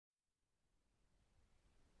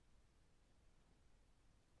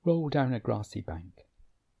Roll down a grassy bank.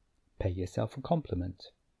 Pay yourself a compliment.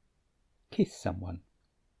 Kiss someone.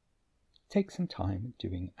 Take some time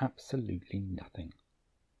doing absolutely nothing.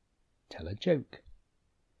 Tell a joke.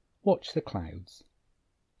 Watch the clouds.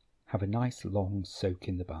 Have a nice long soak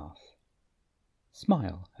in the bath.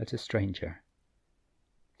 Smile at a stranger.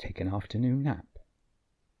 Take an afternoon nap.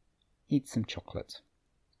 Eat some chocolate.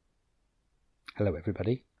 Hello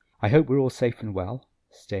everybody. I hope we're all safe and well,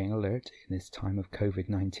 staying alert in this time of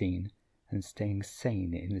COVID-19 and staying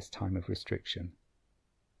sane in this time of restriction.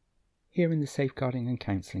 Here in the safeguarding and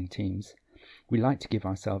counselling teams, we like to give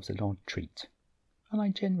ourselves an odd treat, and I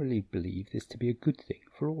generally believe this to be a good thing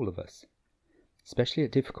for all of us. Especially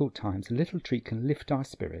at difficult times, a little treat can lift our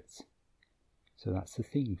spirits. So that's the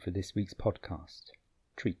theme for this week's podcast,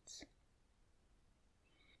 treats.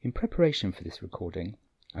 In preparation for this recording,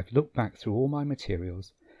 I've looked back through all my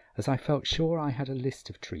materials as I felt sure I had a list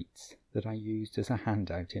of treats that I used as a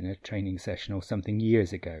handout in a training session or something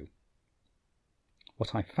years ago.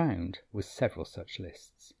 What I found was several such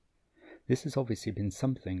lists. This has obviously been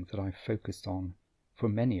something that I've focused on for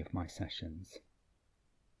many of my sessions.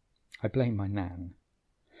 I blame my Nan.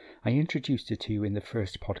 I introduced her to you in the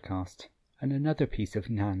first podcast, and another piece of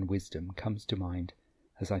Nan wisdom comes to mind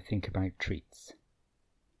as I think about treats.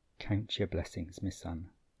 Count your blessings, my son,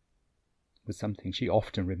 was something she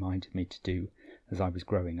often reminded me to do as I was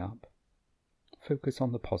growing up. Focus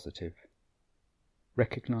on the positive.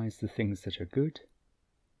 Recognise the things that are good.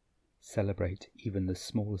 Celebrate even the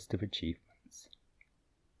smallest of achievements.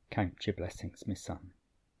 Count your blessings, my son.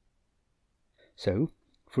 So,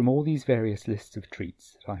 from all these various lists of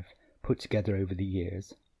treats that I've put together over the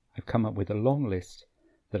years, I've come up with a long list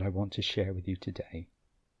that I want to share with you today.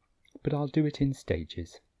 But I'll do it in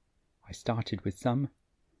stages. I started with some,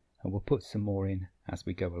 and we'll put some more in as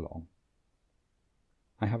we go along.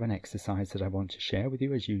 I have an exercise that I want to share with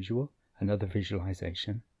you as usual, another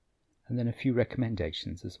visualization, and then a few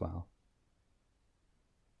recommendations as well.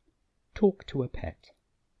 Talk to a pet.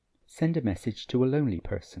 Send a message to a lonely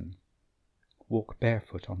person. Walk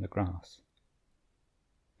barefoot on the grass.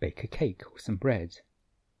 Bake a cake or some bread.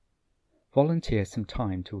 Volunteer some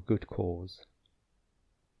time to a good cause.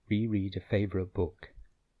 Reread a favourite book.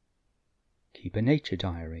 Keep a nature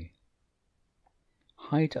diary.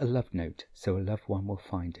 Hide a love note so a loved one will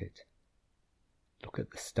find it. Look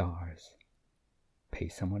at the stars. Pay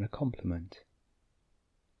someone a compliment.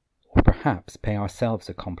 Or perhaps pay ourselves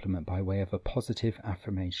a compliment by way of a positive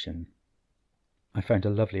affirmation. I found a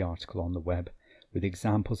lovely article on the web with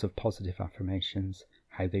examples of positive affirmations,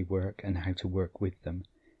 how they work and how to work with them,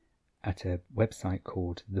 at a website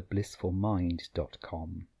called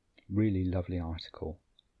theblissfulmind.com. Really lovely article.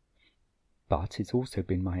 But it's also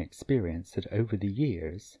been my experience that over the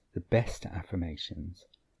years, the best affirmations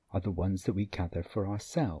are the ones that we gather for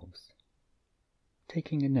ourselves.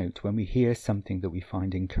 Taking a note when we hear something that we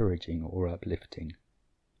find encouraging or uplifting,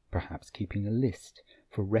 perhaps keeping a list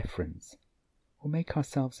for reference, or make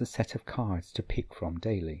ourselves a set of cards to pick from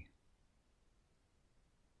daily.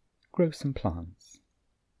 Grow some plants.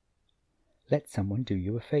 Let someone do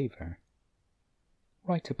you a favour.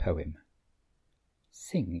 Write a poem.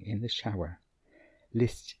 Sing in the shower.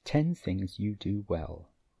 List 10 things you do well.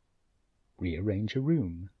 Rearrange a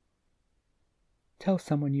room. Tell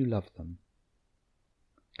someone you love them.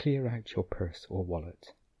 Clear out your purse or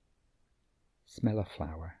wallet. Smell a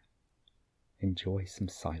flower. Enjoy some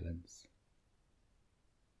silence.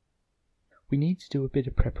 We need to do a bit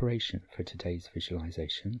of preparation for today's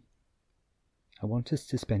visualization. I want us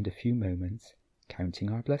to spend a few moments counting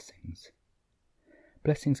our blessings.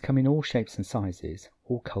 Blessings come in all shapes and sizes,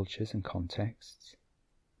 all cultures and contexts.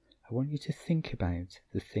 I want you to think about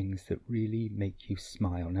the things that really make you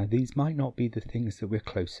smile. Now, these might not be the things that we're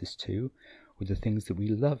closest to, or the things that we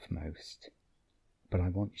love most, but I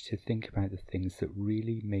want you to think about the things that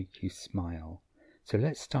really make you smile. So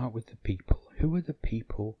let's start with the people. Who are the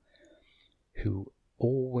people who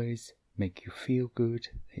always make you feel good?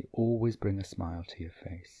 They always bring a smile to your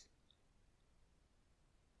face.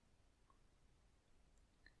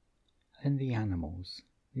 And the animals.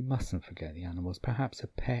 We mustn't forget the animals. Perhaps a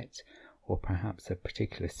pet or perhaps a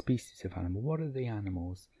particular species of animal. What are the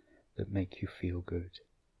animals that make you feel good?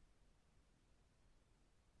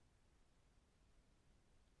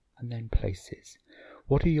 And then places.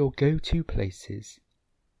 What are your go-to places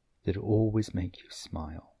that always make you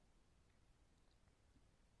smile?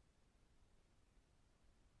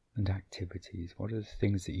 And activities. What are the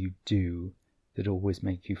things that you do that always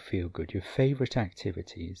make you feel good? Your favourite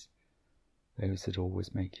activities. Those that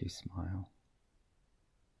always make you smile.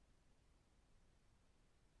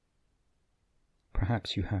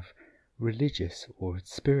 Perhaps you have religious or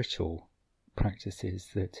spiritual practices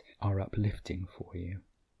that are uplifting for you?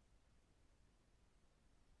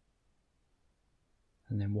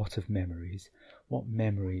 And then what of memories? What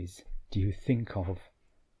memories do you think of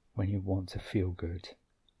when you want to feel good?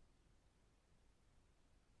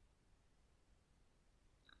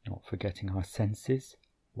 Not forgetting our senses,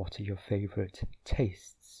 what are your favourite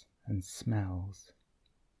tastes and smells?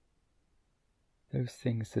 Those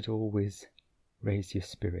things that always raise your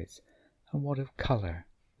spirits. And what of colour?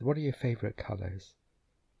 What are your favourite colours?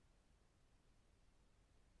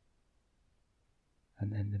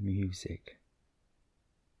 And then the music.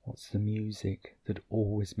 What's the music that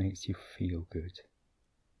always makes you feel good?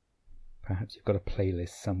 Perhaps you've got a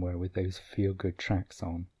playlist somewhere with those feel-good tracks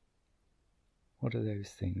on. What are those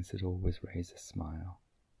things that always raise a smile?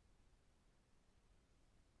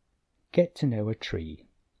 Get to know a tree.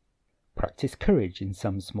 Practice courage in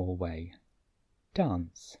some small way.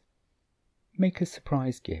 Dance. Make a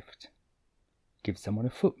surprise gift. Give someone a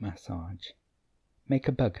foot massage. Make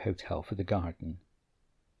a bug hotel for the garden.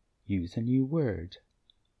 Use a new word.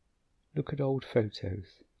 Look at old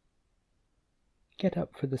photos. Get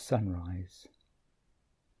up for the sunrise.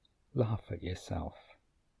 Laugh at yourself.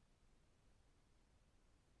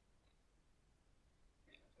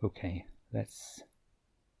 Okay, let's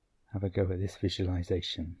have a go at this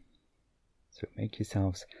visualization. So make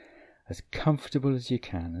yourselves as comfortable as you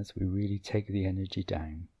can as we really take the energy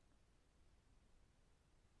down.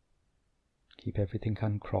 Keep everything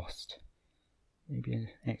uncrossed. Maybe an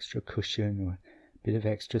extra cushion or a bit of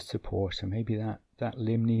extra support, or maybe that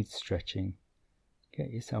limb needs stretching. Get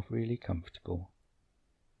yourself really comfortable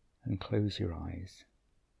and close your eyes.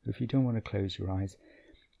 If you don't want to close your eyes,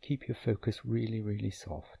 keep your focus really, really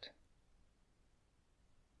soft.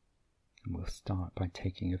 And we'll start by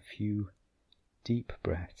taking a few deep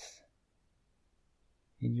breaths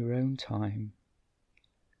in your own time,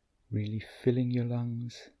 really filling your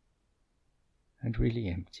lungs and really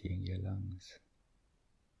emptying your lungs.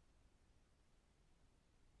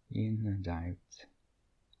 In and out.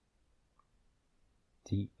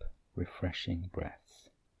 Deep, refreshing breaths.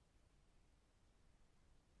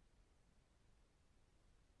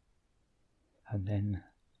 And then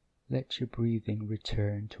let your breathing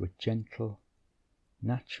return to a gentle,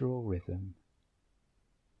 natural rhythm.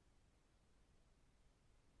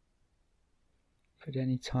 If at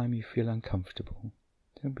any time you feel uncomfortable,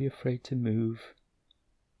 don't be afraid to move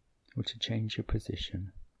or to change your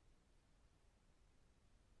position.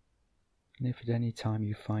 And if at any time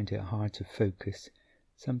you find it hard to focus,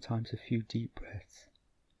 sometimes a few deep breaths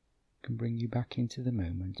can bring you back into the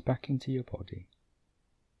moment, back into your body.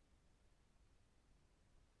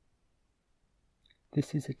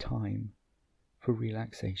 This is a time for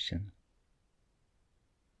relaxation.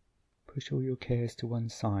 Push all your cares to one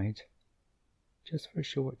side, just for a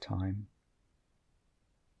short time.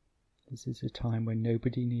 This is a time when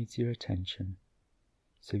nobody needs your attention,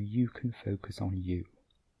 so you can focus on you.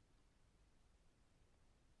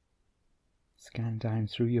 Scan down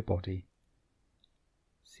through your body.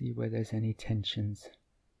 See where there's any tensions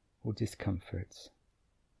or discomforts.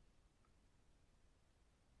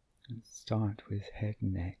 And start with head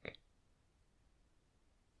and neck,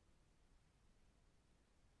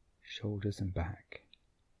 shoulders and back,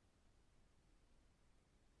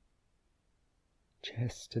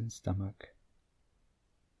 chest and stomach,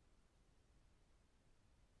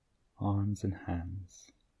 arms and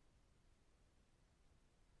hands,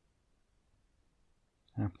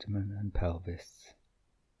 abdomen and pelvis,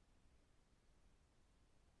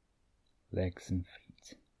 legs and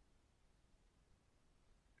feet.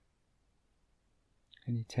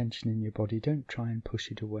 Any tension in your body, don't try and push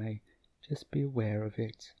it away. Just be aware of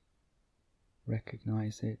it.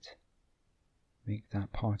 Recognize it. Make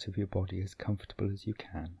that part of your body as comfortable as you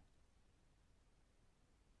can.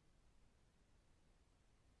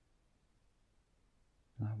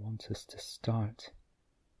 I want us to start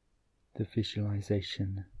the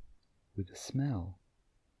visualization with a smell.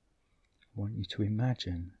 I want you to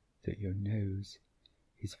imagine that your nose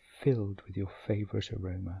is filled with your favorite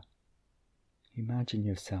aroma. Imagine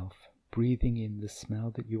yourself breathing in the smell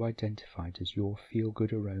that you identified as your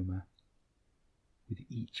feel-good aroma. With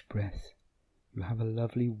each breath, you have a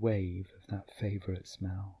lovely wave of that favourite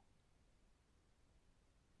smell.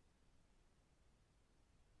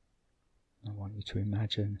 I want you to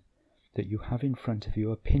imagine that you have in front of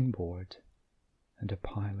you a pinboard and a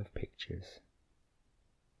pile of pictures.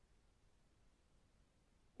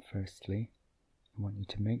 Firstly, I want you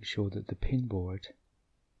to make sure that the pinboard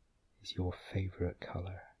is your favourite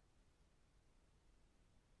colour.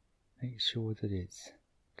 Make sure that it's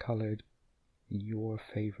coloured in your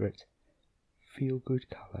favourite feel-good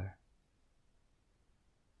colour.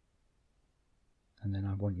 And then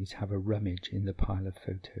I want you to have a rummage in the pile of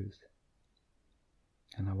photos.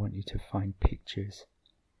 And I want you to find pictures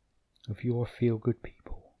of your feel-good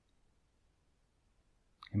people.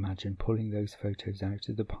 Imagine pulling those photos out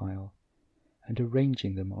of the pile and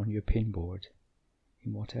arranging them on your pinboard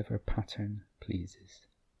in whatever pattern pleases.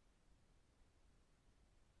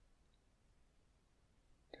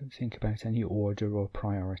 Don't think about any order or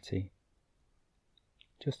priority.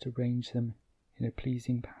 Just arrange them in a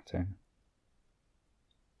pleasing pattern.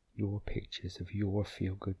 Your pictures of your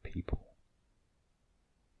feel-good people.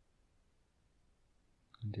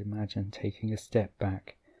 And imagine taking a step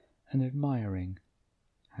back and admiring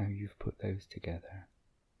how you've put those together.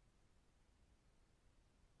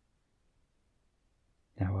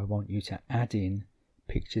 Now I want you to add in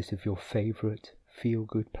pictures of your favourite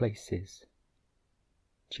feel-good places.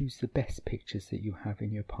 Choose the best pictures that you have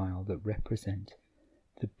in your pile that represent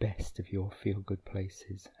the best of your feel-good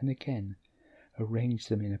places, and again, arrange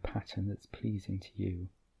them in a pattern that's pleasing to you.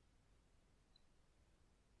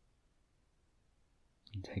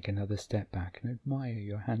 And take another step back and admire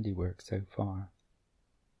your handiwork so far.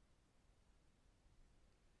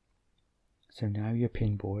 So now your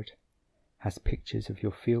pinboard has pictures of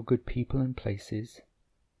your feel-good people and places.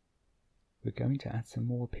 We're going to add some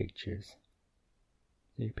more pictures.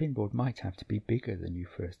 So your pinboard might have to be bigger than you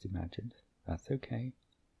first imagined. That's okay.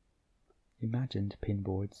 Imagined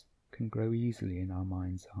pinboards can grow easily in our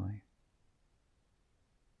mind's eye.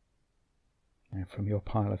 Now from your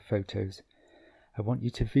pile of photos, I want you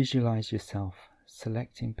to visualize yourself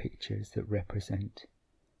selecting pictures that represent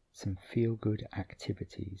some feel-good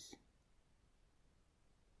activities.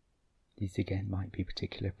 These again might be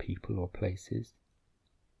particular people or places.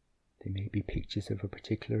 They may be pictures of a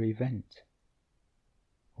particular event,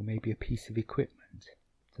 or maybe a piece of equipment.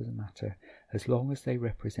 Doesn't matter, as long as they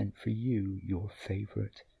represent for you your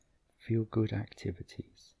favourite feel-good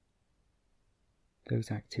activities.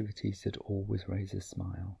 Those activities that always raise a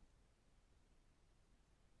smile.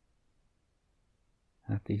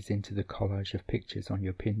 Add these into the collage of pictures on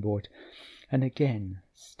your pinboard, and again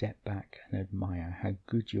step back and admire how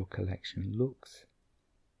good your collection looks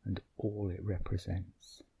and all it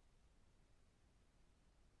represents.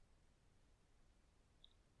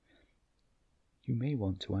 You may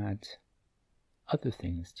want to add other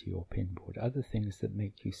things to your pinboard, other things that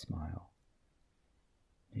make you smile.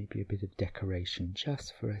 Maybe a bit of decoration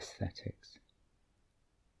just for aesthetics,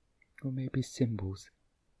 or maybe symbols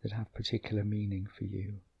that have particular meaning for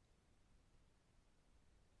you.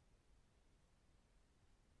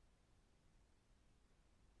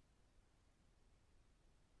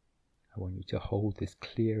 I want you to hold this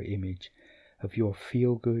clear image of your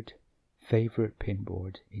feel-good favourite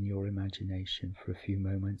pinboard in your imagination for a few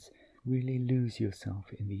moments. Really lose yourself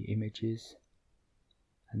in the images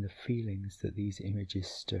and the feelings that these images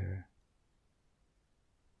stir.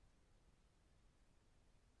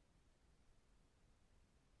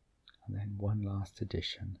 And then one last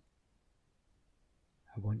addition.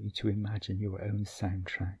 I want you to imagine your own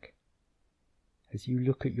soundtrack. As you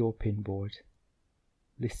look at your pinboard,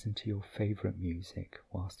 listen to your favourite music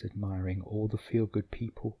whilst admiring all the feel-good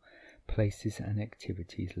people, places and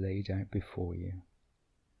activities laid out before you.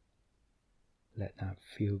 Let that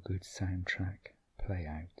feel-good soundtrack play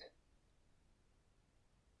out.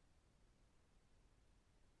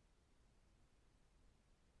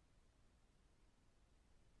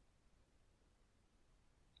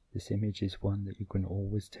 This image is one that you can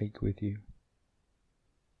always take with you.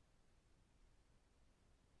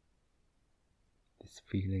 This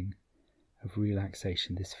feeling of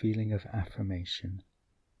relaxation, this feeling of affirmation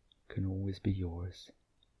can always be yours.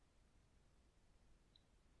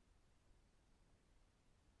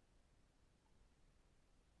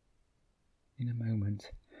 In a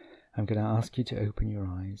moment, I'm going to ask you to open your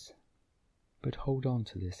eyes, but hold on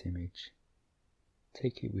to this image.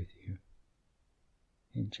 Take it with you.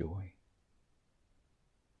 Enjoy.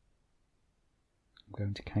 I'm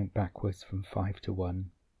going to count backwards from 5 to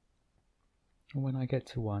 1. And when I get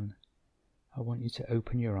to 1, I want you to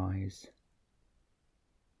open your eyes.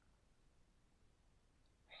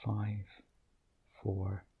 5,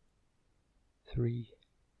 4, 3,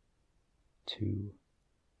 2,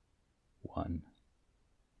 1.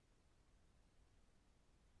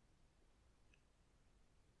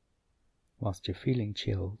 Whilst you're feeling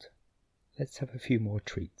chilled, let's have a few more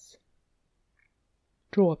treats.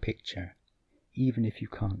 Draw a picture, even if you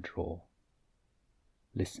can't draw.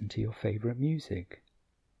 Listen to your favourite music.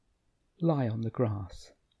 Lie on the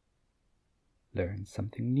grass. Learn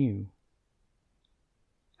something new.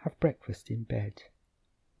 Have breakfast in bed.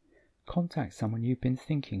 Contact someone you've been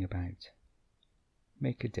thinking about.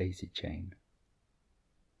 Make a daisy chain.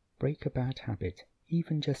 Break a bad habit,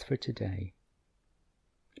 even just for today.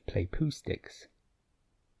 Play poo sticks.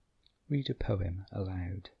 Read a poem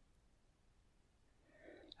aloud.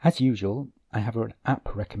 As usual, I have an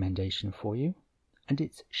app recommendation for you, and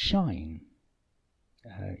it's Shine.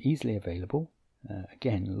 Easily available.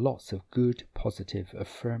 Again, lots of good, positive,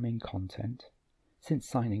 affirming content. Since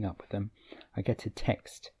signing up with them, I get a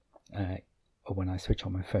text when I switch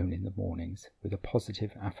on my phone in the mornings with a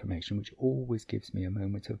positive affirmation, which always gives me a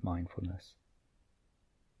moment of mindfulness.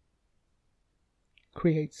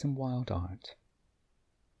 Create some wild art.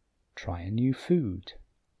 Try a new food.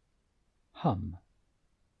 Hum.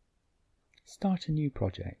 Start a new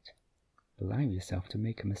project. Allow yourself to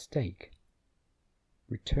make a mistake.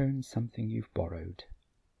 Return something you've borrowed.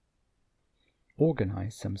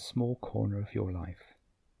 Organize some small corner of your life.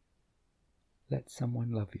 Let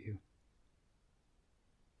someone love you.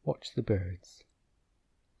 Watch the birds.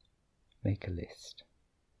 Make a list.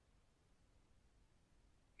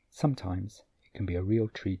 Sometimes it can be a real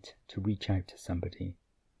treat to reach out to somebody.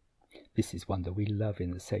 This is one that we love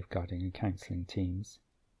in the safeguarding and counselling teams.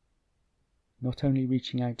 Not only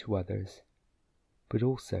reaching out to others, but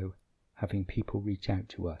also having people reach out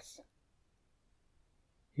to us.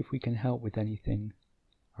 If we can help with anything,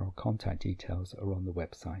 our contact details are on the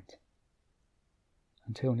website.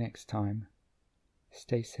 Until next time,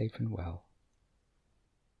 stay safe and well.